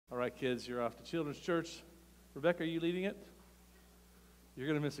right, kids, you're off to Children's Church. Rebecca, are you leading it? You're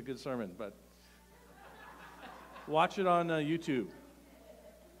going to miss a good sermon, but watch it on YouTube.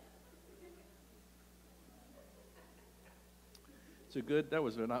 It's a good, that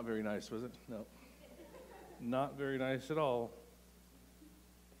was not very nice, was it? No. Not very nice at all.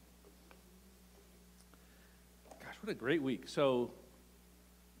 Gosh, what a great week. So,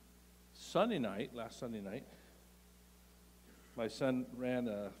 last Sunday night, my son ran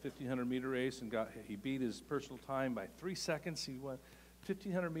a 1,500-meter race and he beat his personal time by 3 seconds. He won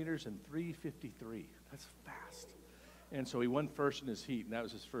 1,500 meters in 3:53. That's fast. And so he won first in his heat, and that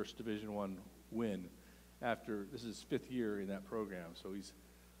was his first Division I win. This is his 5th year in that program, so he's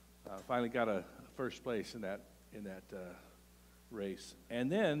finally got a first place in that race. And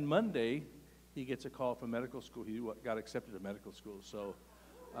then Monday, he gets a call from medical school. He got accepted to medical school. So,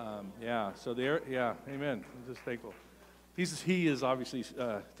 amen. I'm just thankful. He is obviously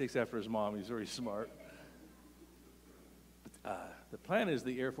takes after his mom. He's very smart. The plan is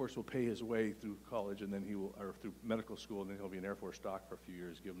the Air Force will pay his way through college, and then or through medical school, and then he'll be an Air Force doc for a few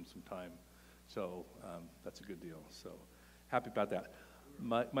years, give him some time. So that's a good deal. So happy about that.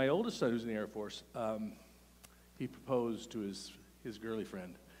 My oldest son, who's in the Air Force, he proposed to his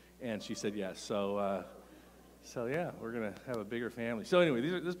girlfriend, and she said yes. So yeah, we're gonna have a bigger family. So anyway,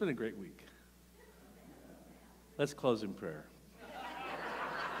 this has been a great week. Let's close in prayer.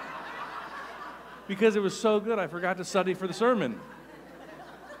 Because it was so good, I forgot to study for the sermon.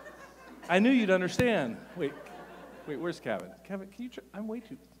 I knew you'd understand. Wait, where's Kevin? Kevin, can you I'm way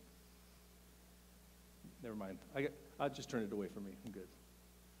too... Never mind. I'll just turn it away from me. I'm good.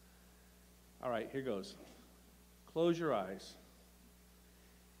 All right, here goes. Close your eyes.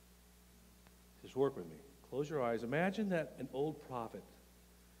 Just work with me. Close your eyes. Imagine that an old prophet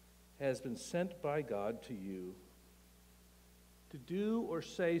has been sent by God to you to do or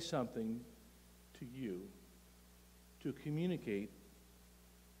say something to you to communicate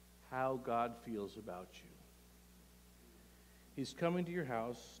how God feels about you. He's coming to your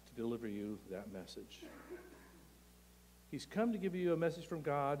house to deliver you that message. He's come to give you a message from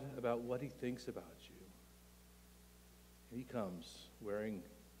God about what he thinks about you. And he comes wearing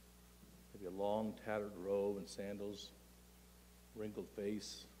maybe a long, tattered robe and sandals, wrinkled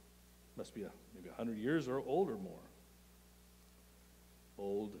face, must be maybe 100 years or older more.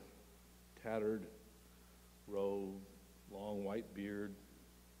 Old, tattered robe, long white beard,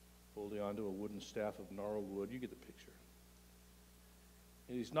 holding onto a wooden staff of gnarled wood. You get the picture.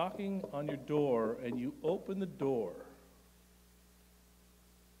 And he's knocking on your door, and you open the door.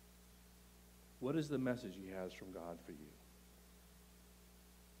 What is the message he has from God for you?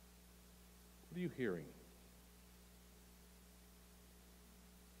 What are you hearing?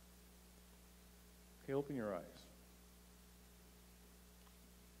 Okay, open your eyes.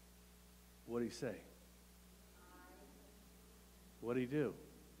 What did he say? What did he do?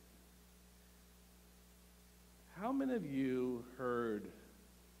 How many of you heard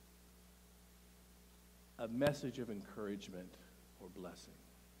a message of encouragement or blessing?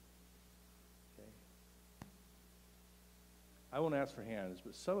 Okay. I won't ask for hands,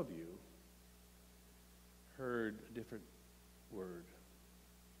 but some of you heard a different word,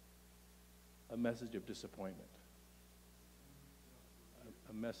 a message of disappointment,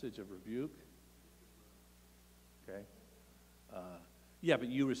 a message of rebuke. Okay. Yeah, but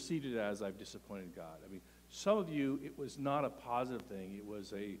you received it as I've disappointed God. I mean, some of you, it was not a positive thing. It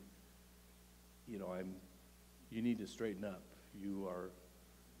was you need to straighten up. You're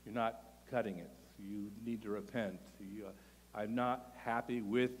not cutting it. You need to repent. I'm not happy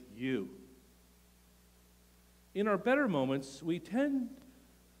with you. In our better moments, we tend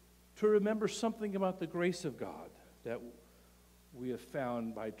to remember something about the grace of God that we have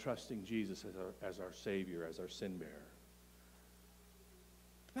found by trusting Jesus as our Savior, as our sin bearer.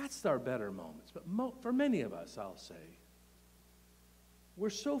 That's our better moments. But for many of us, I'll say, we're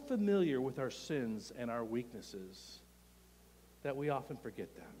so familiar with our sins and our weaknesses that we often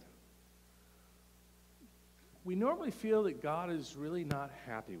forget that. We normally feel that God is really not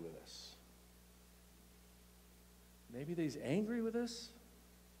happy with us. Maybe that he's angry with us,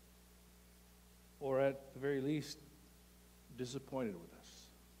 or at the very least, disappointed with us.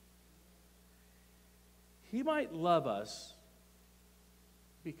 He might love us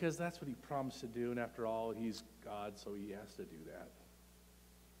because that's what he promised to do, and after all, he's God, so he has to do that.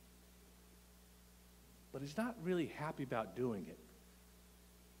 But he's not really happy about doing it.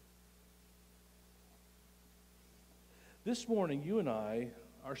 This morning, you and I,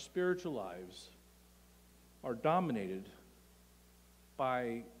 our spiritual lives, are dominated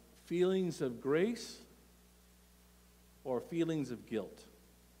by feelings of grace or feelings of guilt.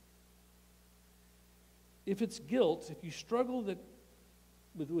 if it's guilt, if you struggle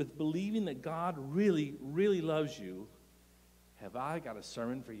with believing that God really, really loves you, have I got a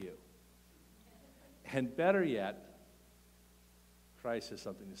sermon for you. And better yet, Christ has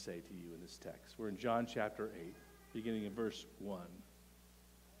something to say to you in this text. We're in John chapter 8, beginning in verse 1.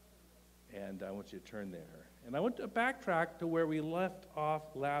 And I want you to turn there. And I want to backtrack to where we left off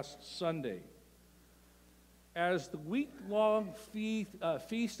last Sunday. As the week-long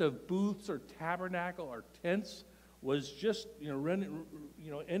feast of booths or tabernacle or tents was just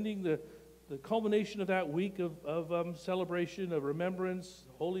ending the culmination of that week of celebration, of remembrance,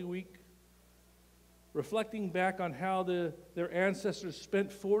 Holy Week, reflecting back on how their ancestors spent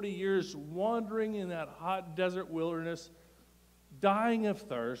 40 years wandering in that hot desert wilderness, dying of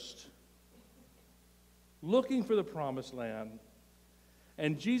thirst, looking for the promised land.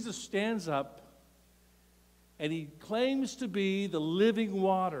 And Jesus stands up and he claims to be the living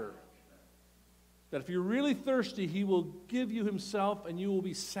water. That if you're really thirsty, he will give you himself and you will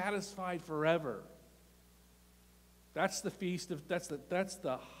be satisfied forever. That's the that's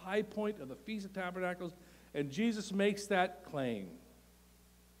the high point of the Feast of Tabernacles, and Jesus makes that claim.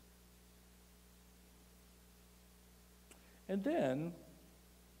 And then,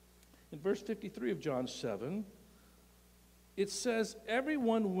 in verse 53 of John 7, it says,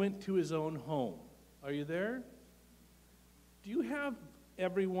 everyone went to his own home. Are you there? Do you have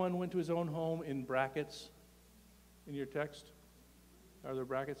everyone went to his own home in brackets in your text? Are there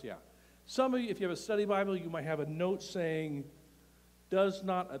brackets? Yeah. Some of you, if you have a study Bible, you might have a note saying, does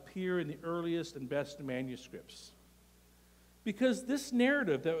not appear in the earliest and best manuscripts. Because this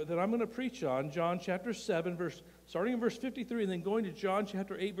narrative that I'm going to preach on, John chapter 7, starting in verse 53 and then going to John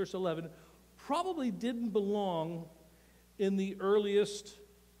chapter 8, verse 11, probably didn't belong in the earliest,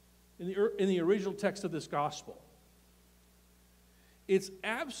 in the original text of this gospel. It's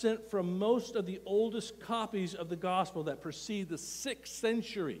absent from most of the oldest copies of the gospel that precede the 6th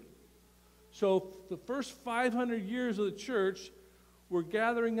century. So the first 500 years of the church, we're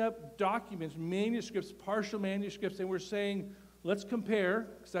gathering up documents, manuscripts, partial manuscripts, and we're saying, let's compare,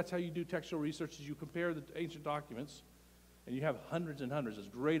 because that's how you do textual research, is you compare the ancient documents, and you have hundreds and hundreds. There's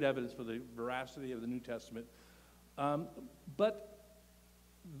great evidence for the veracity of the New Testament. But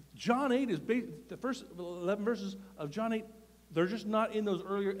John 8 is the first 11 verses of John 8, they're just not in those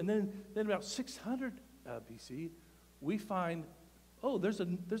earlier. And then about 600 BC, we find, oh, there's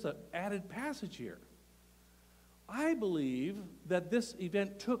an added passage here. I believe that this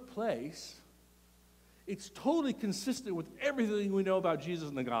event took place. It's totally consistent with everything we know about Jesus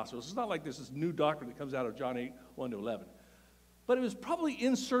in the Gospels. It's not like this is new doctrine that comes out of John 8, 1 to 11. But it was probably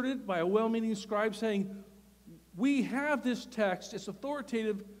inserted by a well-meaning scribe saying, we have this text, it's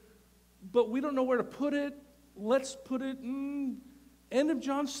authoritative, but we don't know where to put it. Let's put it end of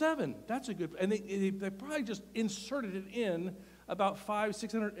John 7. That's a good, and they probably just inserted it in about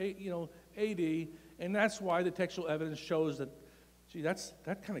 600 AD, and that's why the textual evidence shows that, gee,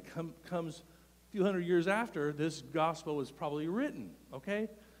 that kind of comes a few hundred years after this gospel was probably written, okay?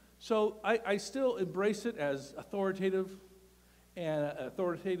 So I still embrace it as authoritative and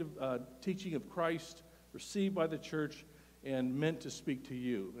authoritative teaching of Christ received by the church and meant to speak to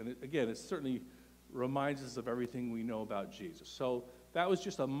you. And it certainly reminds us of everything we know about Jesus. So that was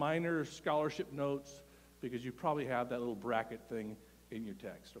just a minor scholarship notes because you probably have that little bracket thing in your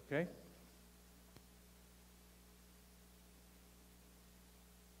text, okay?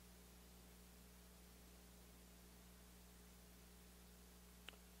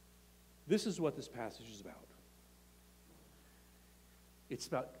 This is what this passage is about. It's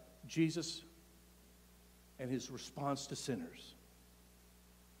about Jesus and his response to sinners.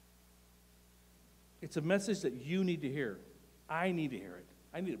 It's a message that you need to hear. I need to hear it.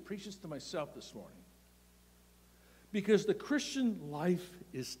 I need to preach this to myself this morning. Because the Christian life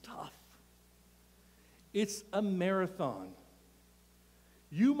is tough. It's a marathon.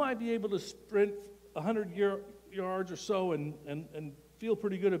 You might be able to sprint 100 yards or so and feel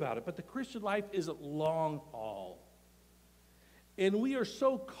pretty good about it, but the Christian life is a long haul. And we are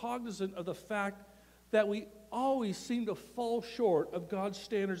so cognizant of the fact that we always seem to fall short of God's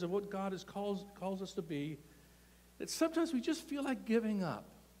standards of what God calls us to be, that sometimes we just feel like giving up.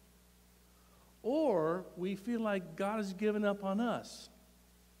 Or we feel like God has given up on us.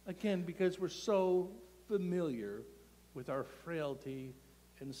 Again, because we're so familiar with our frailty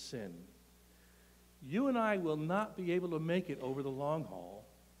and sin. You and I will not be able to make it over the long haul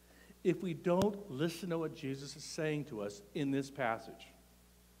if we don't listen to what Jesus is saying to us in this passage.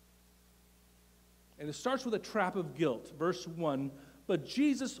 And it starts with a trap of guilt. Verse 1, but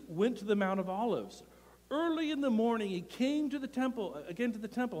Jesus went to the Mount of Olives. Early in the morning, he came to the temple,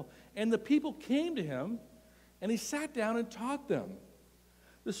 and the people came to him, and he sat down and taught them.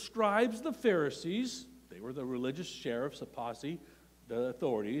 The scribes, the Pharisees, they were the religious sheriffs, the posse, the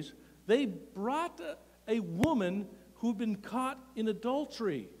authorities, they brought a woman who'd been caught in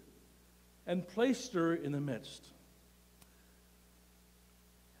adultery and placed her in the midst.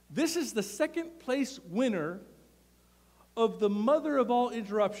 This is the second place winner of the Mother of All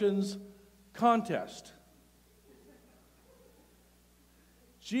Interruptions contest.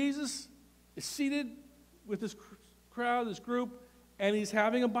 Jesus is seated with this crowd, this group, and he's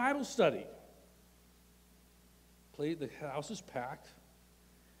having a Bible study. The house is packed.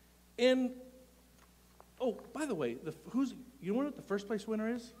 And, oh, by the way, you know what the first place winner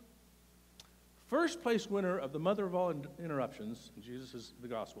is? First place winner of the Mother of All Interruptions, in Jesus' the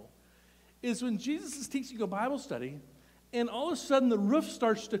gospel, is when Jesus is teaching a Bible study, and all of a sudden the roof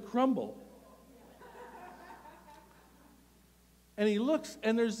starts to crumble. And he looks,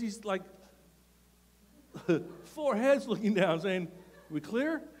 and there's these, like, 4 heads looking down saying, "We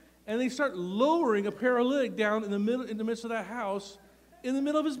clear?" And they start lowering a paralytic down in the midst of that house in the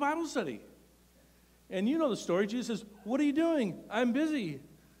middle of his Bible study. And you know the story. Jesus says, "What are you doing?" "I'm busy.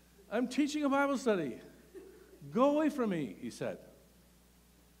 I'm teaching a Bible study." "Go away from me," he said.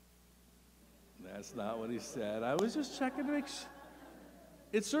 That's not what he said. I was just checking to make sure.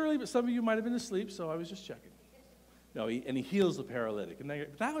 It's early, but some of you might have been asleep, so I was just checking. No, he heals the paralytic. And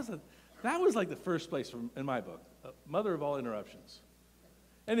that was like the first place in my book, Mother of All Interruptions.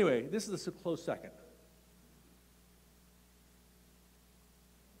 Anyway, this is a close second.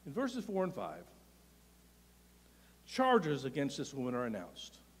 In verses 4 and 5, charges against this woman are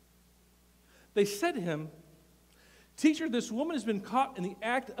announced. They said to him, "Teacher, this woman has been caught in the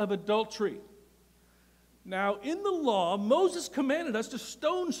act of adultery. Now, in the law, Moses commanded us to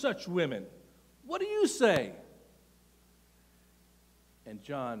stone such women. What do you say?" And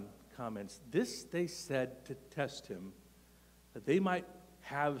John comments, "This they said to test him, that they might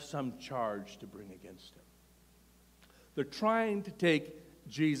have some charge to bring against him." They're trying to take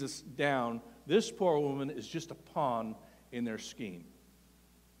Jesus down. This poor woman is just a pawn in their scheme.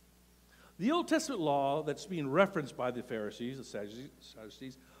 The Old Testament law that's being referenced by the Pharisees, the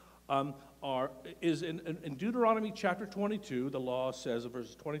Sadducees, is in Deuteronomy chapter 22. The law says in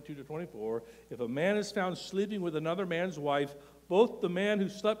verses 22 to 24, if a man is found sleeping with another man's wife, both the man who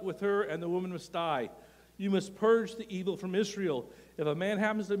slept with her and the woman must die. You must purge the evil from Israel. If a man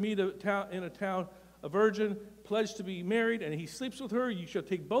happens to meet in a town a virgin pledged to be married, and he sleeps with her, you shall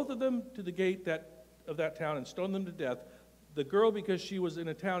take both of them to the gate of that town and stone them to death. The girl because she was in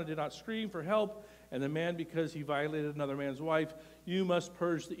a town and did not scream for help, and the man because he violated another man's wife. You must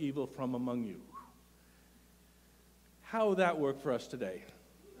purge the evil from among you. How would that work for us today?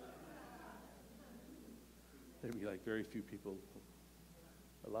 There'd be like very few people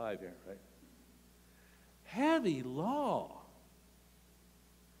alive here, right? Heavy law.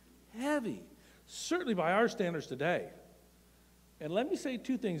 Heavy. Certainly by our standards today. And let me say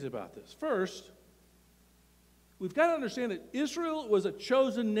 2 things about this. First, we've got to understand that Israel was a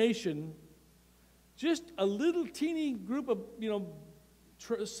chosen nation, just a little teeny group of,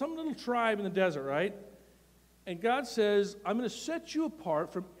 some little tribe in the desert, right? And God says, I'm going to set you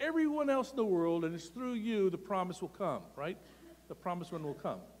apart from everyone else in the world, and it's through you the promise will come, right? The promised one will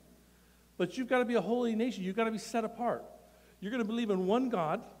come. But you've got to be a holy nation. You've got to be set apart. You're going to believe in one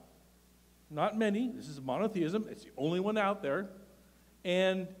God, not many. This is monotheism. It's the only one out there.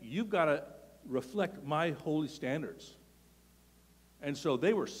 And you've got to reflect my holy standards. And so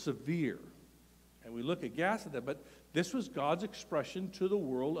they were severe. And we look aghast at that, but this was God's expression to the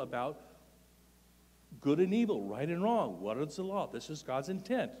world about good and evil, right and wrong. What is the law? This is God's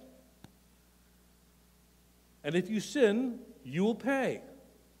intent. And if you sin, you will pay.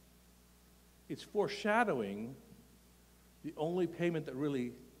 It's foreshadowing the only payment that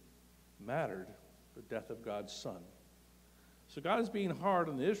really mattered, the death of God's Son. So God is being hard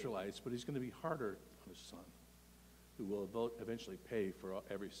on the Israelites, but he's going to be harder on his Son, who will eventually pay for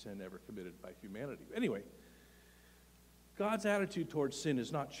every sin ever committed by humanity. Anyway, God's attitude towards sin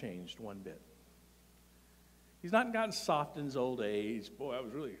has not changed one bit. He's not gotten soft in his old age. Boy, I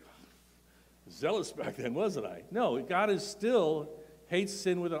was really zealous back then, wasn't I? No, God is still hates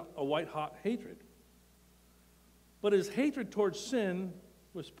sin with a white-hot hatred. But his hatred towards sin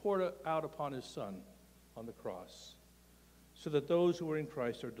was poured out upon his Son on the cross, so that those who are in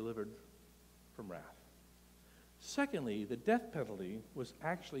Christ are delivered from wrath. Secondly, the death penalty was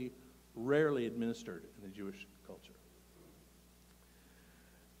actually rarely administered in the Jewish culture.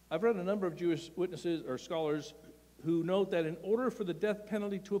 I've read a number of Jewish witnesses or scholars who note that in order for the death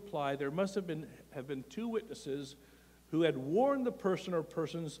penalty to apply, there must have been 2 witnesses who had warned the person or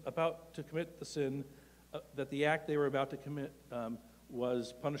persons about to commit the sin that the act they were about to commit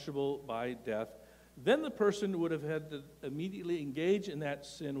was punishable by death, then the person would have had to immediately engage in that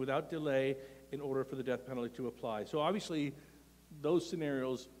sin without delay in order for the death penalty to apply. So obviously, those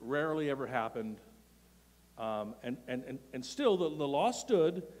scenarios rarely ever happened. And still, the law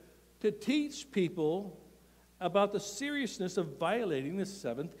stood to teach people about the seriousness of violating the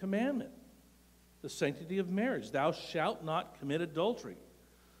seventh commandment, the sanctity of marriage. Thou shalt not commit adultery.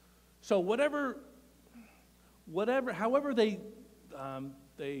 So however they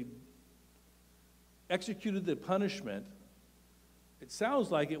executed the punishment, it sounds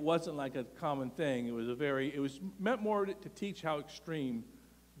like it wasn't like a common thing. It was meant more to teach how extreme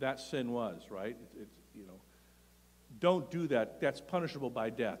that sin was, right? Don't do that. That's punishable by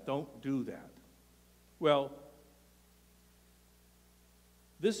death. Don't do that. Well,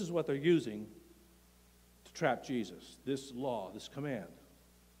 this is what they're using to trap Jesus, this law, this command.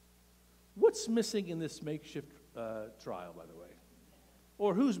 What's missing in this makeshift trial, by the way?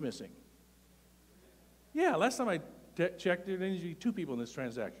 Or who's missing? Yeah, last time I checked, there needs to be two people in this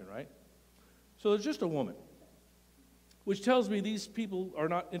transaction, right? So there's just a woman, which tells me these people are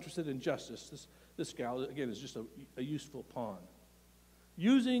not interested in justice. This gal, again, is just a useful pawn,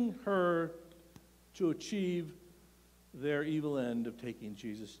 using her to achieve their evil end of taking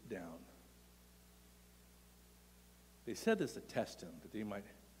Jesus down. They said this to test him, that they might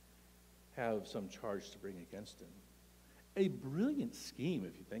have some charge to bring against him. A brilliant scheme,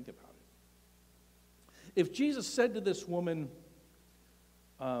 if you think about it. If Jesus said to this woman,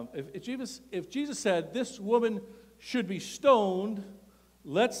 if Jesus said, this woman should be stoned,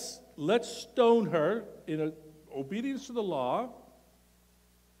 let's stone her in obedience to the law,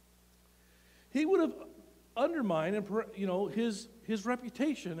 he would have undermined his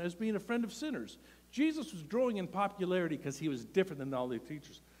reputation as being a friend of sinners. Jesus was growing in popularity because he was different than all the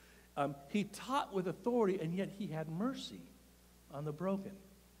teachers. He taught with authority, and yet he had mercy on the broken,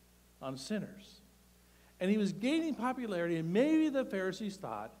 on sinners. And he was gaining popularity, and maybe the Pharisees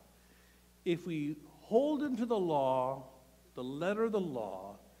thought, if we hold him to the law, the letter of the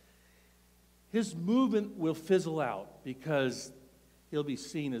law, his movement will fizzle out because he'll be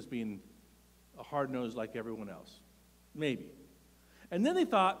seen as being a hard-nosed like everyone else. Maybe. And then they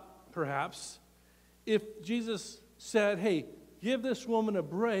thought, perhaps, if Jesus said, hey, give this woman a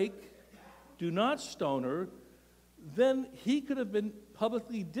break, do not stone her, then he could have been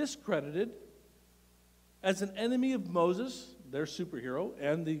publicly discredited as an enemy of Moses, their superhero,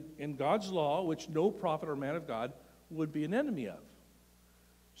 and God's law, which no prophet or man of God would be an enemy of.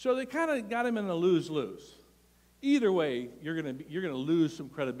 So they kind of got him in a lose-lose. Either way, you're going to lose some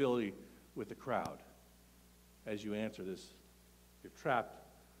credibility with the crowd as you answer this. You're trapped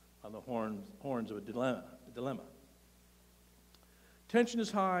on the horns of a dilemma. Tension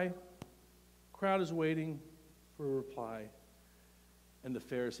is high. Crowd is waiting for a reply. And the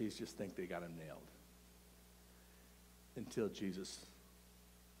Pharisees just think they got him nailed. Until Jesus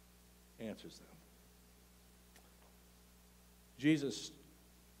answers them. Jesus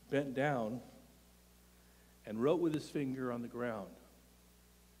bent down and wrote with his finger on the ground.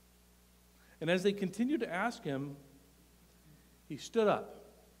 And as they continued to ask him, he stood up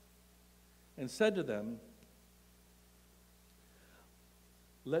and said to them,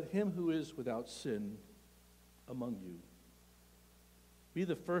 let him who is without sin among you be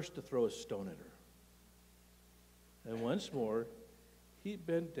the first to throw a stone at her. And once more, he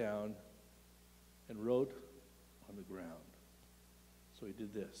bent down and wrote on the ground. So he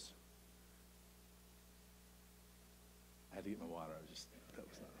did this. I had to get my water. That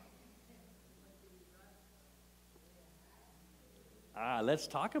was not. Let's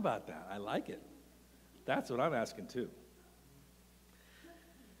talk about that. I like it. That's what I'm asking too.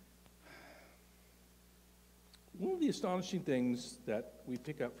 One of the astonishing things that we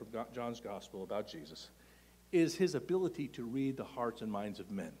pick up from John's gospel about Jesus is his ability to read the hearts and minds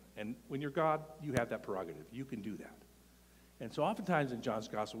of men. And when you're God, you have that prerogative. You can do that. And so oftentimes in John's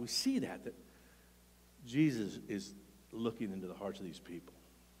gospel, we see that Jesus is looking into the hearts of these people.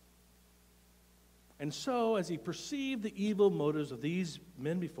 And so as he perceived the evil motives of these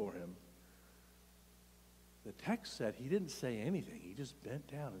men before him, the text said he didn't say anything. He just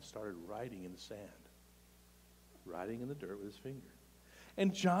bent down and started writing in the sand, writing in the dirt with his finger.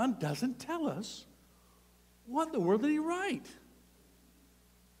 And John doesn't tell us what in the world did he write?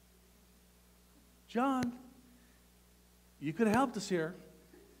 John, you could have helped us here.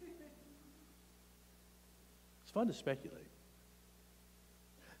 It's fun to speculate.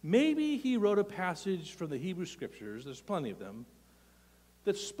 Maybe he wrote a passage from the Hebrew Scriptures, there's plenty of them,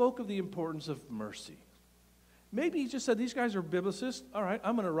 that spoke of the importance of mercy. Maybe he just said, these guys are biblicists. All right,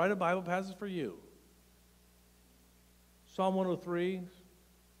 I'm going to write a Bible passage for you. Psalm 103,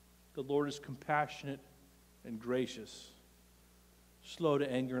 the Lord is compassionate and gracious, slow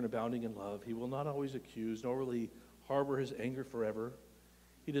to anger and abounding in love. He will not always accuse, nor will he harbor his anger forever.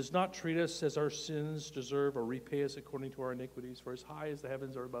 He does not treat us as our sins deserve or repay us according to our iniquities. For as high as the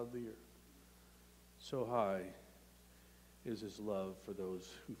heavens are above the earth, so high is his love for those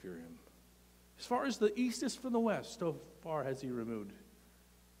who fear him. As far as the east is from the west, so far has he removed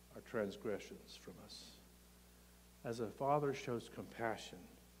our transgressions from us. As a father shows compassion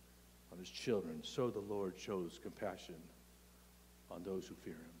on his children, so the Lord shows compassion on those who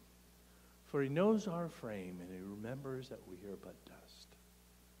fear him. For he knows our frame, and he remembers that we are but dust.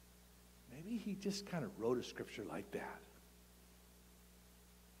 Maybe he just kind of wrote a scripture like that.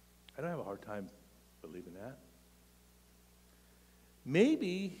 I don't have a hard time believing that.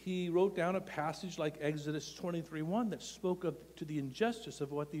 Maybe he wrote down a passage like Exodus 23:1 that spoke to the injustice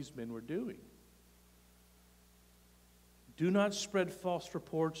of what these men were doing. Do not spread false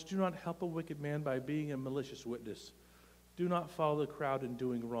reports. Do not help a wicked man by being a malicious witness. Do not follow the crowd in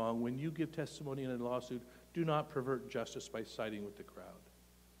doing wrong. When you give testimony in a lawsuit, do not pervert justice by siding with the crowd.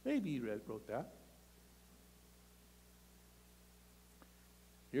 Maybe he wrote that.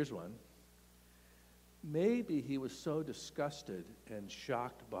 Here's one. Maybe he was so disgusted and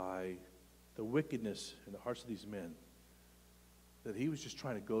shocked by the wickedness in the hearts of these men that he was just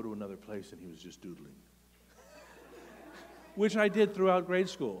trying to go to another place and he was just doodling. Which I did throughout grade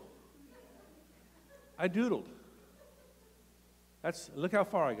school. I doodled. Look how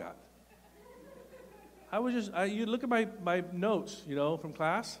far I got. You look at my notes, from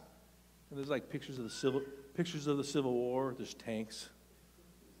class, and there's like pictures of the Civil War. There's tanks,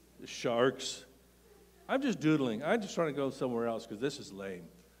 there's sharks. I'm just doodling. I'm just trying to go somewhere else because this is lame.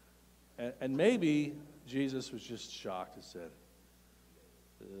 And maybe Jesus was just shocked and said,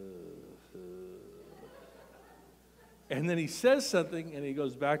 and then he says something and he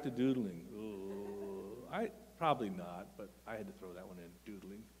goes back to doodling. Probably not, but I had to throw that one in,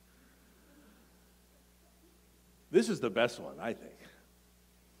 doodling. This is the best one, I think.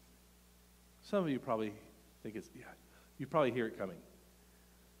 Some of you probably think you probably hear it coming.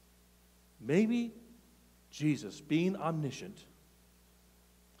 Maybe Jesus, being omniscient,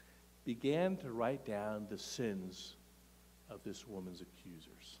 began to write down the sins of this woman's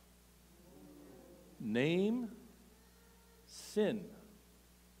accusers. Name, sin.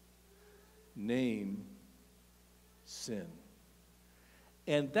 Name, sin.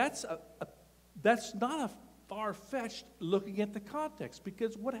 And that's not a far-fetched looking at the context,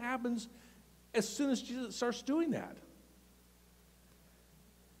 because what happens as soon as Jesus starts doing that?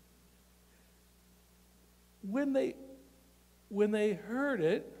 When they heard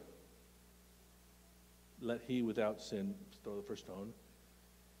it, let he without sin throw the first stone.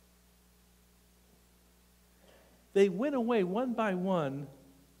 They went away one by one,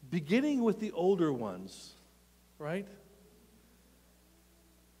 beginning with the older ones, right?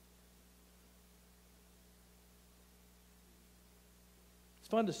 It's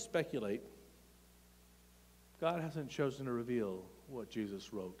fun to speculate. God hasn't chosen to reveal what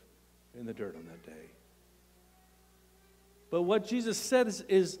Jesus wrote in the dirt on that day. But what Jesus said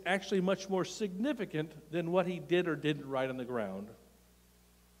is actually much more significant than what he did or didn't write on the ground.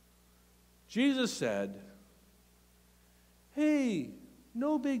 Jesus said, hey,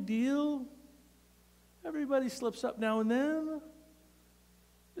 no big deal. Everybody slips up now and then.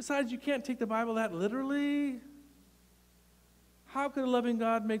 Besides, you can't take the Bible that literally. How could a loving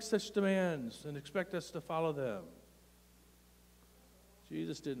God make such demands and expect us to follow them?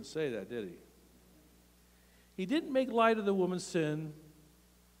 Jesus didn't say that, did he? He didn't make light of the woman's sin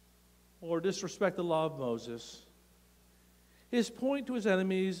or disrespect the law of Moses. His point to his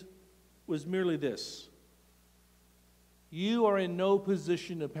enemies was merely this: you are in no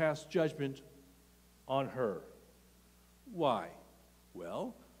position to pass judgment on her. Why?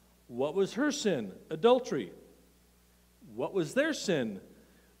 Well, what was her sin? Adultery. What was their sin?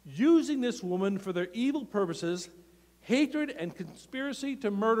 Using this woman for their evil purposes, hatred and conspiracy to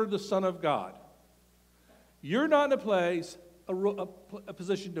murder the Son of God. You're not in a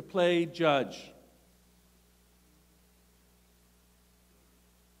position to play judge.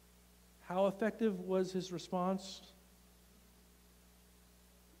 How effective was his response?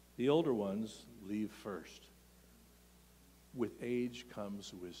 The older ones leave first. With age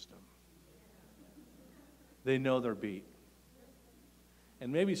comes wisdom. They know they're beat.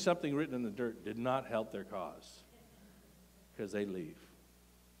 And maybe something written in the dirt did not help their cause, because they leave.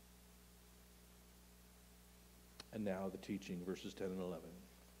 And now the teaching, verses 10 and 11.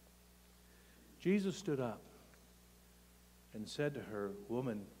 Jesus stood up and said to her,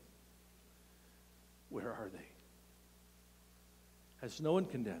 woman, where are they? Has no one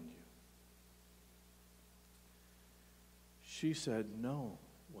condemned you? She said, no,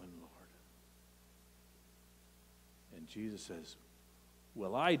 one Lord. And Jesus says,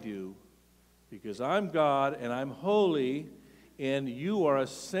 well, I do, because I'm God and I'm holy, and you are a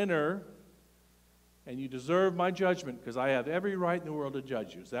sinner, and you deserve my judgment because I have every right in the world to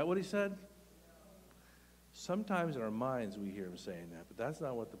judge you. Is that what he said? Sometimes in our minds we hear him saying that, but that's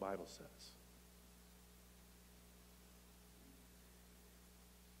not what the Bible says.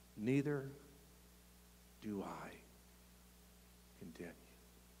 Neither do I condemn you.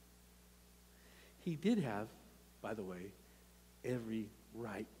 He did have, by the way, every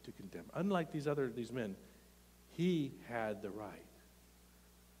right to condemn. Unlike these men, he had the right.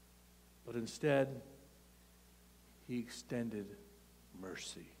 But instead, he extended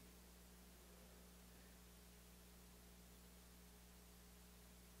mercy.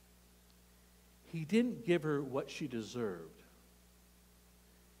 He didn't give her what she deserved.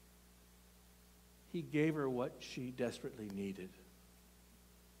 He gave her what she desperately needed.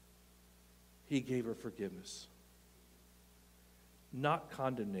 He gave her forgiveness. Not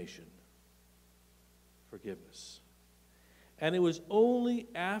condemnation. Forgiveness. And it was only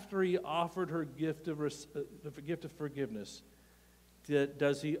after he offered her the gift of forgiveness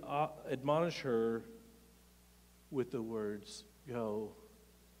does he admonish her with the words, go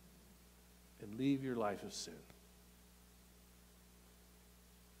and leave your life of sin.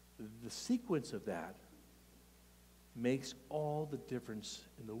 The sequence of that makes all the difference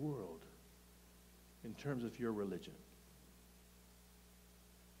in the world in terms of your religion.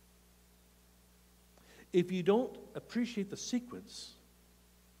 If you don't appreciate the sequence,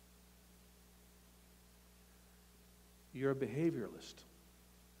 you're a behavioralist.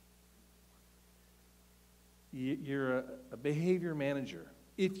 You're a behavior manager.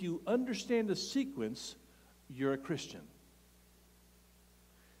 If you understand the sequence, you're a Christian.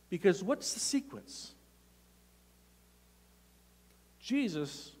 Because what's the sequence?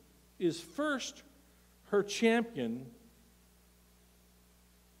 Jesus is first her champion,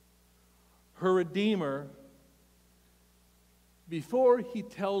 her redeemer, before he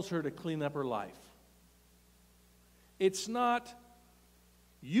tells her to clean up her life. It's not,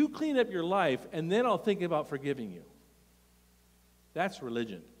 you clean up your life and then I'll think about forgiving you. That's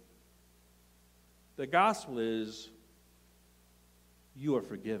religion. The gospel is, you are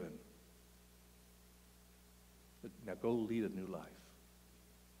forgiven. Now go lead a new life.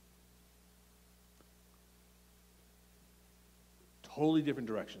 Totally different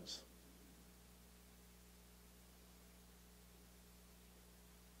directions.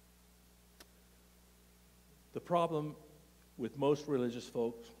 The problem with most religious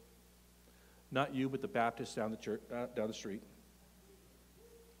folks, not you, but the Baptists down the street.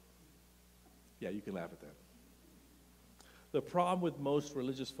 Yeah, you can laugh at that. The problem with most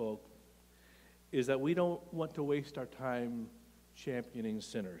religious folk is that we don't want to waste our time championing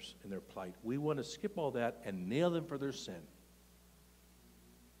sinners in their plight. We want to skip all that and nail them for their sin.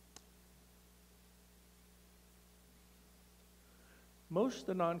 Most of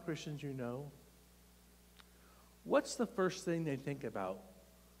the non-Christians you know, what's the first thing they think about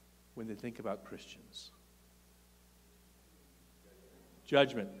when they think about Christians?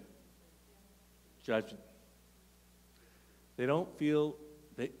 Judgment. Judgment. They don't feel,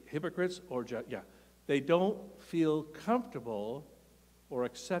 hypocrites or, they don't feel comfortable or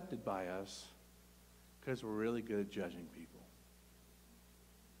accepted by us because we're really good at judging people.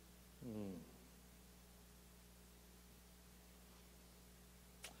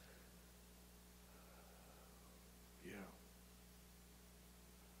 Yeah.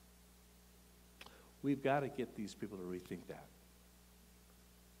 We've got to get these people to rethink that.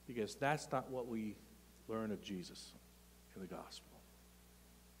 Because that's not what we learn of Jesus in the gospel.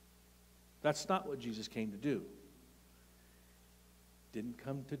 That's not what Jesus came to do. Didn't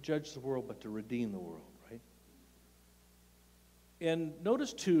come to judge the world, but to redeem the world, right? And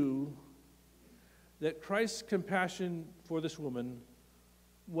notice, too, that Christ's compassion for this woman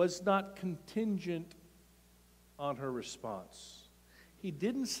was not contingent on her response. He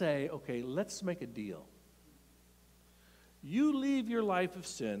didn't say, okay, let's make a deal. You leave your life of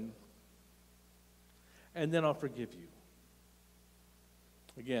sin, and then I'll forgive you.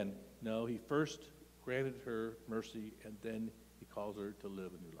 Again, no, he first granted her mercy, and then he calls her to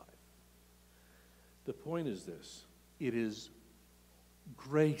live a new life. The point is this: it is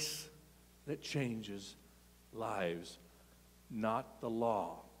grace that changes lives, not the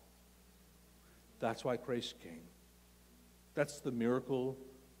law. That's why Christ came. That's the miracle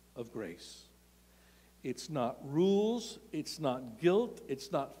of grace. It's not rules, it's not guilt,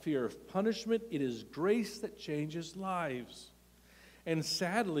 it's not fear of punishment. It is grace that changes lives. And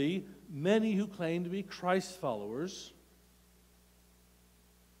sadly, many who claim to be Christ followers,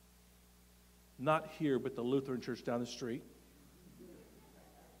 not here, but the Lutheran church down the street,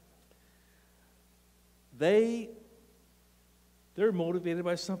 they're motivated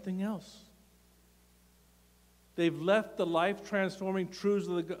by something else. They've left the life-transforming truths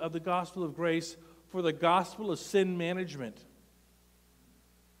of the gospel of grace for the gospel of sin management.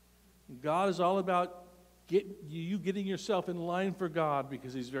 God is all about you getting yourself in line for God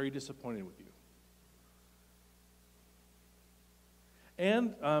because He's very disappointed with you.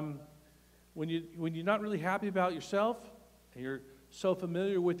 And when you're not really happy about yourself, and you're so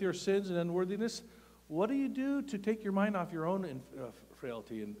familiar with your sins and unworthiness, what do you do to take your mind off your own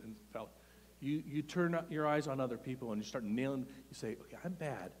frailty and failure? You turn your eyes on other people and you start nailing. You say, okay, I'm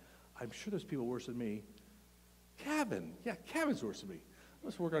bad. I'm sure there's people worse than me. Kevin's worse than me.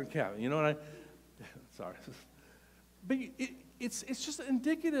 Let's work on Kevin. You know what sorry. But it's just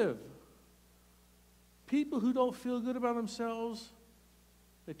indicative. People who don't feel good about themselves,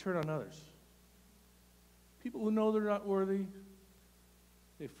 they turn on others. People who know they're not worthy,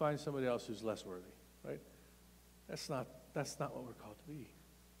 they find somebody else who's less worthy, right? That's not what we're called to be.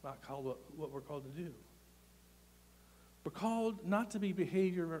 Not called what we're called to do. We're called not to be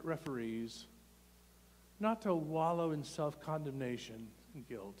behavior referees, not to wallow in self-condemnation and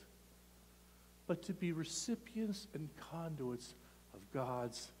guilt, but to be recipients and conduits of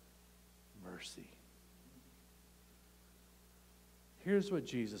God's mercy. Here's what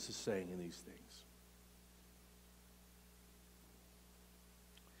Jesus is saying in these things.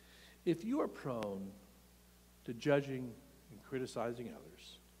 If you are prone to judging and criticizing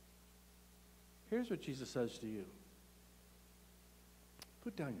others, here's what Jesus says to you.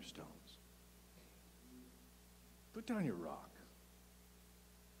 Put down your stones. Put down your rock.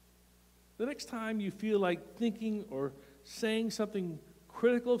 The next time you feel like thinking or saying something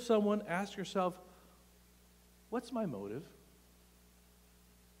critical of someone, ask yourself, what's my motive?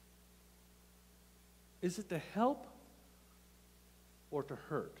 Is it to help or to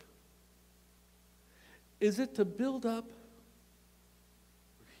hurt? Is it to build up,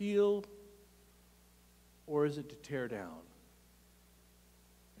 or heal, or is it to tear down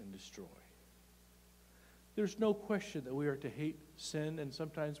and destroy? There's no question that we are to hate sin, and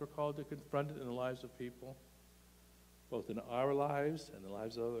sometimes we're called to confront it in the lives of people, both in our lives and the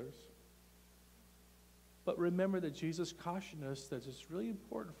lives of others. But remember that Jesus cautioned us that it's really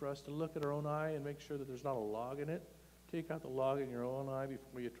important for us to look at our own eye and make sure that there's not a log in it. Take out the log in your own eye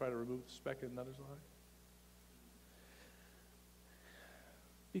before you try to remove the speck in another's eye.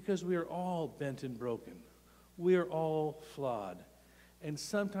 Because we are all bent and broken. We are all flawed. And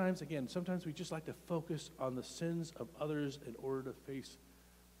sometimes we just like to focus on the sins of others in order to face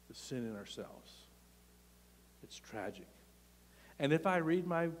the sin in ourselves. It's tragic. And if I read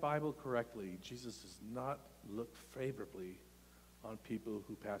my Bible correctly, Jesus does not look favorably on people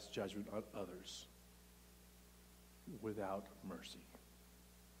who pass judgment on others without mercy.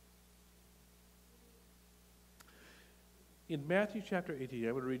 In Matthew chapter 18,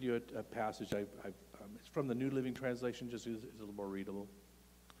 I'm going to read you a passage. It's from the New Living Translation, just so it's a little more readable.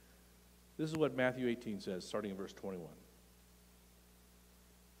 This is what Matthew 18 says, starting in verse 21.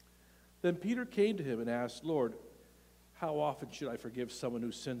 Then Peter came to him and asked, Lord, how often should I forgive someone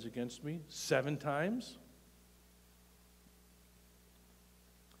who sins against me? 7 times?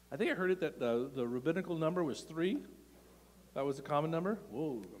 I think I heard it that the rabbinical number was 3. That was the common number.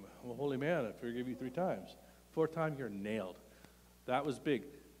 Whoa, I'm a holy man. I forgive you 3 times. 4th time, you're nailed. That was big.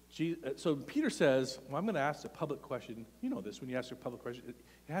 So Peter says, well, I'm going to ask a public question. You know this, when you ask a public question,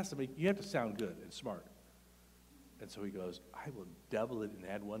 you have to sound good and smart. And so he goes, I will double it and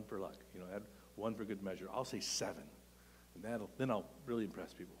add 1 for luck. Add 1 for good measure. I'll say 7. And then I'll really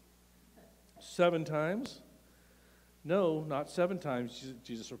impress people. 7 times? No, not 7 times,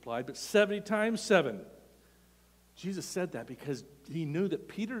 Jesus replied, but 70 times 7. Jesus said that because he knew that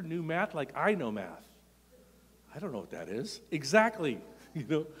Peter knew math like I know math. I don't know what that is. Exactly.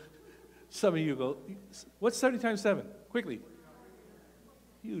 Some of you go, what's 70 times 7? Quickly.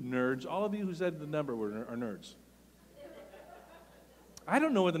 You nerds. All of you who said the number are nerds. I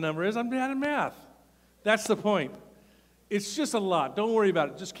don't know what the number is. I'm bad at math. That's the point. It's just a lot. Don't worry about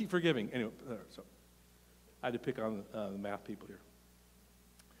it. Just keep forgiving. Anyway, so I had to pick on the math people here.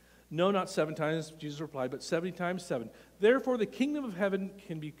 No, not 7 times, Jesus replied, but 70 times 7. Therefore, the kingdom of heaven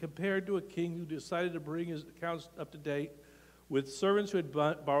can be compared to a king who decided to bring his accounts up to date with servants who had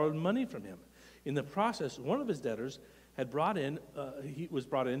borrowed money from him. In the process, one of his debtors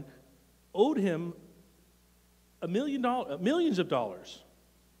owed him millions of dollars.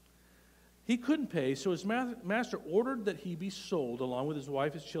 He couldn't pay, so his master ordered that he be sold along with his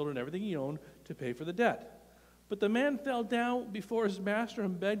wife, his children, everything he owned to pay for the debt. But the man fell down before his master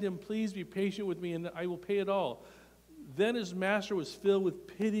and begged him, "Please be patient with me and I will pay it all." Then his master was filled with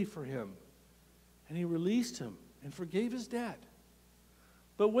pity for him, and he released him and forgave his debt.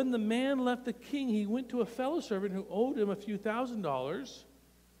 But when the man left the king, he went to a fellow servant who owed him a few $1,000s,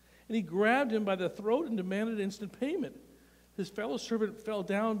 and he grabbed him by the throat and demanded instant payment. His fellow servant fell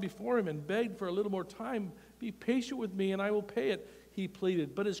down before him and begged for a little more time. "Be patient with me and I will pay it," he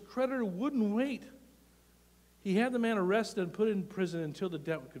pleaded. But his creditor wouldn't wait. He had the man arrested and put in prison until the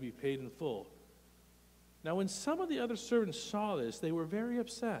debt could be paid in full. Now when some of the other servants saw this, they were very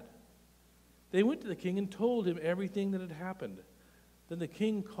upset. They went to the king and told him everything that had happened. Then the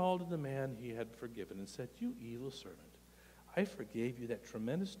king called the man he had forgiven and said, "You evil servant, I forgave you that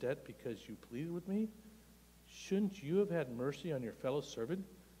tremendous debt because you pleaded with me. Shouldn't you have had mercy on your fellow servant,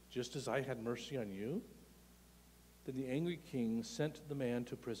 just as I had mercy on you?" Then the angry king sent the man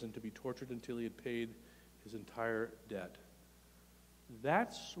to prison to be tortured until he had paid his entire debt.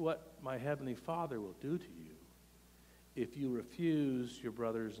 That's what my heavenly Father will do to you if you refuse your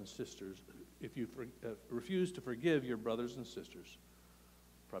brothers and sisters, if you refuse to forgive your brothers and sisters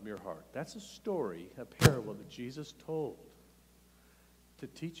from your heart. That's a story, a parable that Jesus told to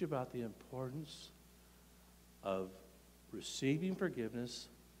teach about the importance of receiving forgiveness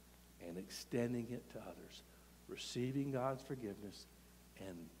and extending it to others. Receiving God's forgiveness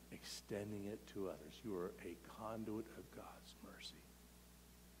and extending it to others. You are a conduit of God's mercy.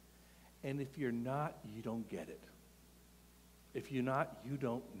 And if you're not, you don't get it. If you're not, you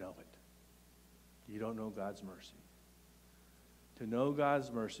don't know it. You don't know God's mercy. To know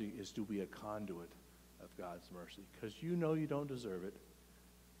God's mercy is to be a conduit of God's mercy, because you know you don't deserve it.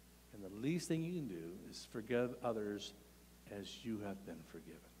 And the least thing you can do is forgive others as you have been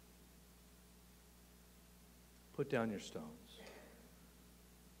forgiven. Put down your stones.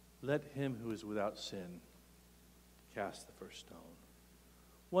 Let him who is without sin cast the first stone.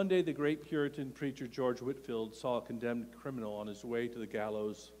 One day, the great Puritan preacher George Whitefield saw a condemned criminal on his way to the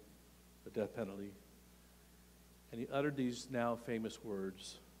gallows, the death penalty, and he uttered these now famous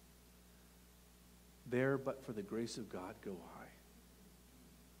words, "There, but for the grace of God, go I."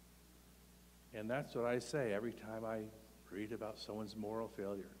 And that's what I say every time I read about someone's moral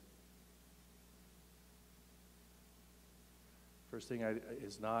failure. First thing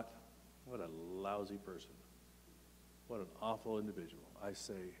is not, "What a lousy person. What an awful individual." I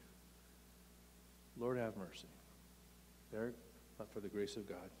say, "Lord, have mercy. There, but for the grace of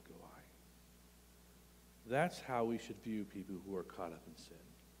God, go I." That's how we should view people who are caught up in sin.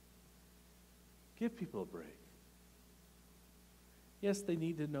 Give people a break. Yes, they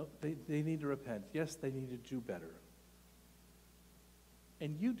need to know, they need to repent. Yes, they need to do better.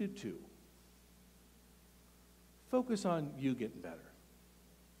 And you do too. Focus on you getting better.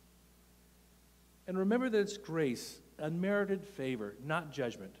 And remember that it's grace, unmerited favor, not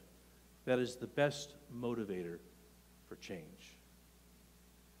judgment, that is the best motivator for change.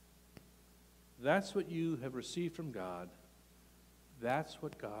 That's what you have received from God. That's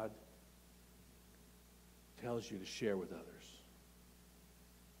what God tells you to share with others.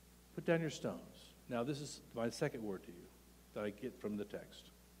 Put down your stones. Now, this is my second word to you that I get from the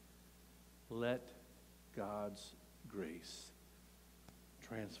text. Let God's grace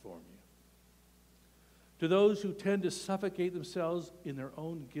transform you. To those who tend to suffocate themselves in their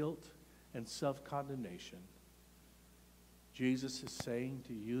own guilt and self-condemnation, Jesus is saying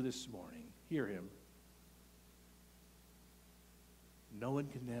to you this morning, hear him, no one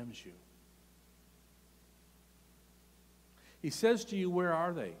condemns you. He says to you, where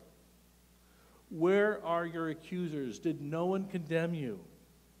are they? Where are your accusers? Did no one condemn you?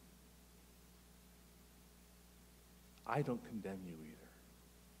 I don't condemn you either.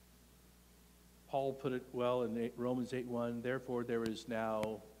 Paul put it well in Romans 8:1, therefore there is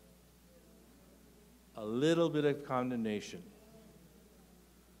now a little bit of condemnation,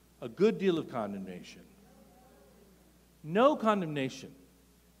 a good deal of condemnation. No condemnation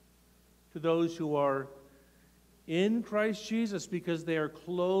to those who are in Christ Jesus because they are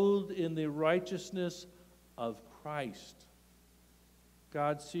clothed in the righteousness of Christ.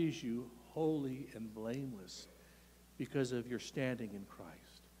 God sees you holy and blameless because of your standing in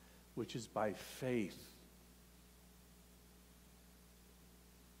Christ, which is by faith.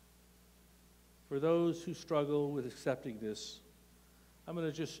 For those who struggle with accepting this, I'm going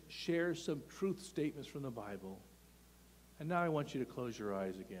to just share some truth statements from the Bible. And now I want you to close your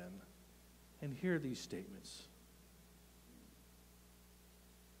eyes again and hear these statements.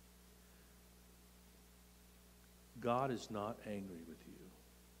 God is not angry with you.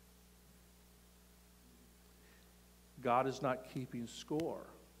 God is not keeping score.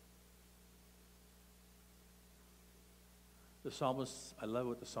 The psalmist, I love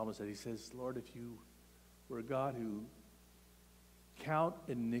what the psalmist said. He says, Lord, if you were a God who count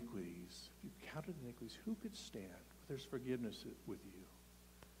iniquities, if you counted iniquities, who could stand? There's forgiveness with you,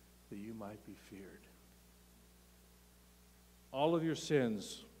 that you might be feared. All of your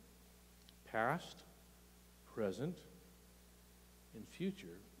sins, past, present, and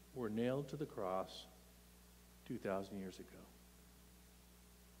future, were nailed to the cross 2,000 years ago.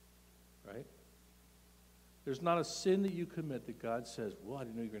 Right? There's not a sin that you commit that God says, well, I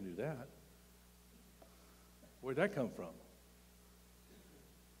didn't know you were going to do that. Where'd that come from?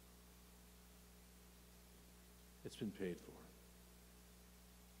 It's been paid for.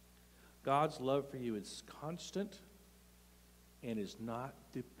 God's love for you is constant and is not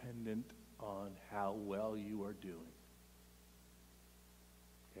dependent on how well you are doing.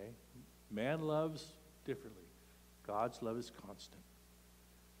 Okay? Man loves differently. God's love is constant.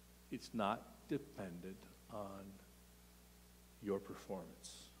 It's not dependent on your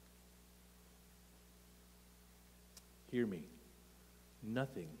performance. Hear me.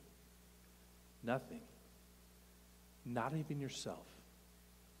 Nothing, not even yourself,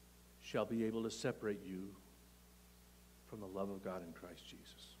 shall be able to separate you from the love of God in Christ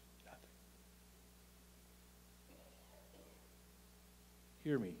Jesus. Nothing.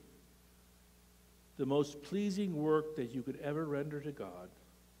 Hear me. The most pleasing work that you could ever render to God,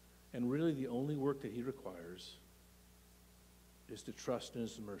 and really the only work that he requires, is to trust in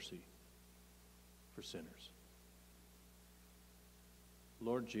his mercy for sinners.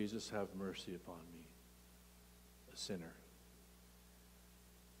 Lord Jesus, have mercy upon me, a sinner.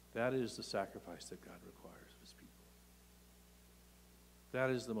 That is the sacrifice that God requires of his people. That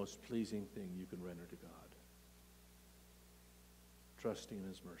is the most pleasing thing you can render to God. Trusting in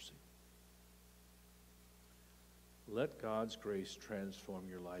his mercy. Let God's grace transform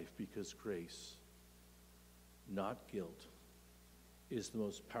your life, because grace, not guilt, is the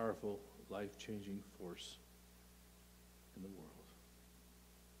most powerful, life-changing force in the world.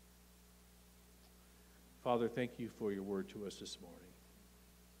 Father, thank you for your word to us this morning.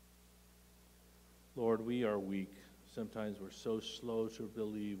 Lord, we are weak. Sometimes we're so slow to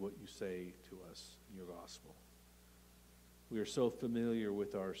believe what you say to us in your gospel. We are so familiar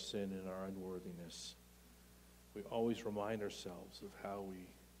with our sin and our unworthiness. We always remind ourselves of how we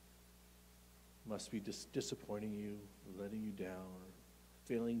must be disappointing you, letting you down, or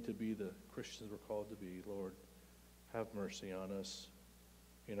failing to be the Christians we're called to be. Lord, have mercy on us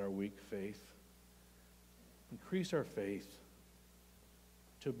in our weak faith. Increase our faith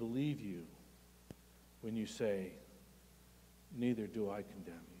to believe you when you say, neither do I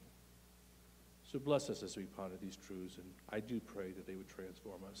condemn you. So bless us as we ponder these truths, and I do pray that they would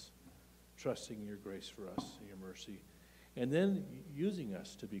transform us, trusting your grace for us and your mercy, and then using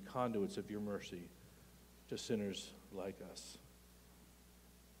us to be conduits of your mercy to sinners like us.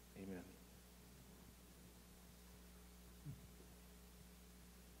 Amen.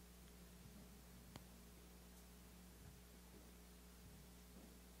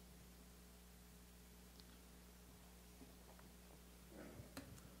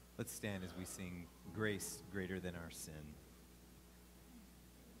 Let's stand as we sing Grace Greater Than Our Sin.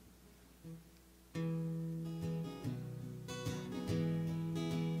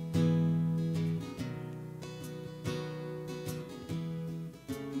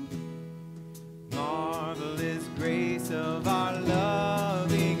 Marvelous grace of our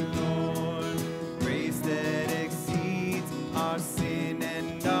loving Lord, grace that exceeds our sin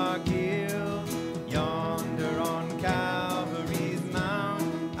and our guilt. Yonder on Calvary's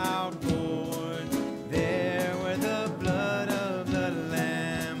mount outpoured, there where the blood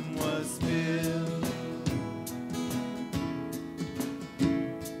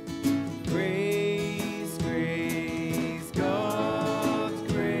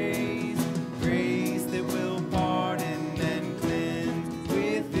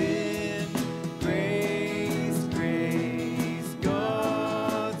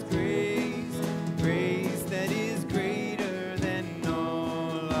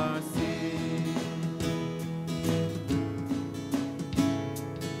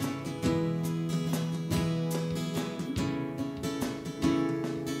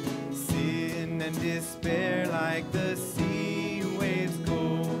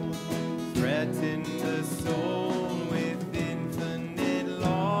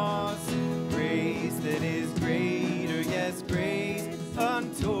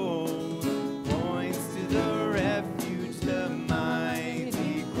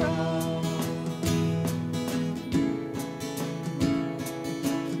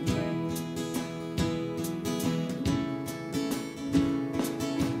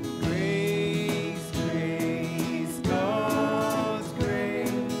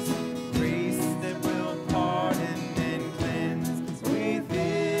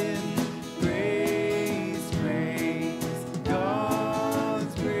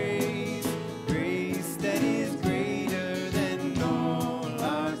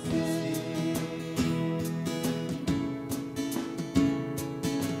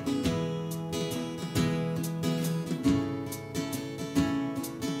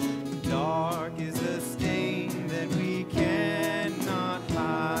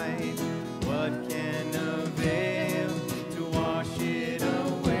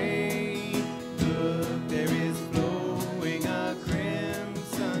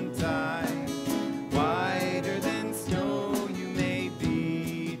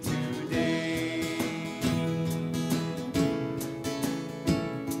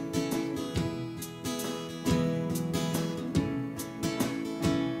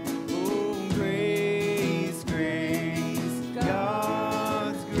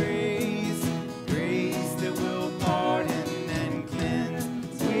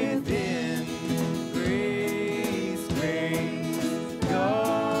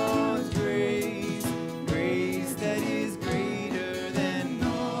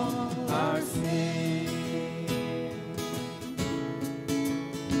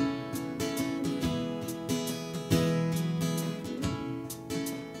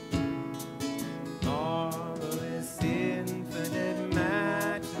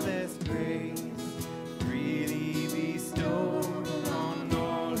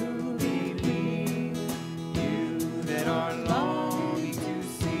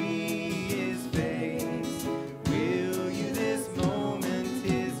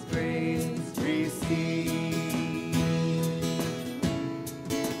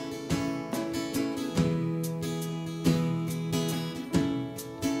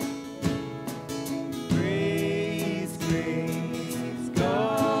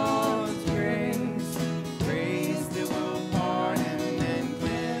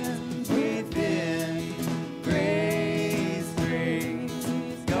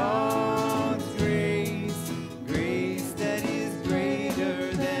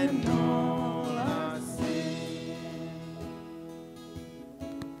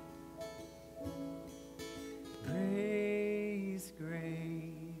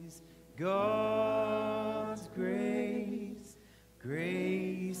God's grace,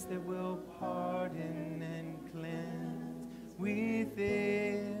 grace that will pardon and cleanse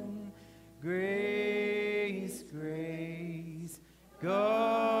within. Grace, grace,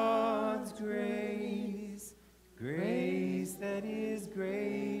 God's grace, grace that is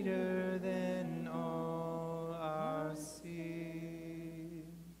greater than all our sin.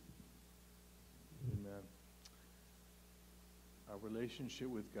 Amen. Our relationship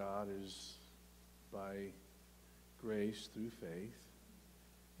with God is by grace through faith.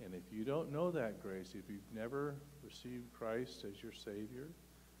 And if you don't know that grace, if you've never received Christ as your Savior,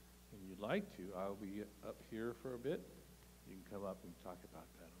 and you'd like to, I'll be up here for a bit. You can come up and talk about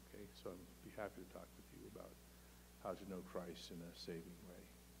that, okay? So I'd be happy to talk with you about how to know Christ in a saving way.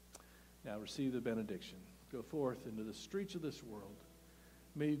 Now receive the benediction. Go forth into the streets of this world.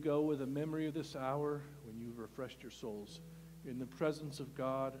 May you go with a memory of this hour when you've refreshed your souls in the presence of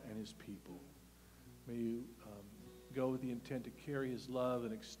God and his people. May you go with the intent to carry his love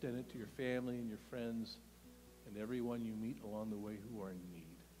and extend it to your family and your friends and everyone you meet along the way who are in need.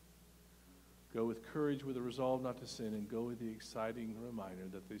 Go with courage, with a resolve not to sin, and go with the exciting reminder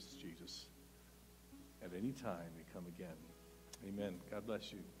that this Jesus, at any time, may come again. Amen. God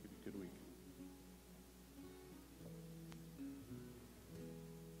bless you. Give you a good week.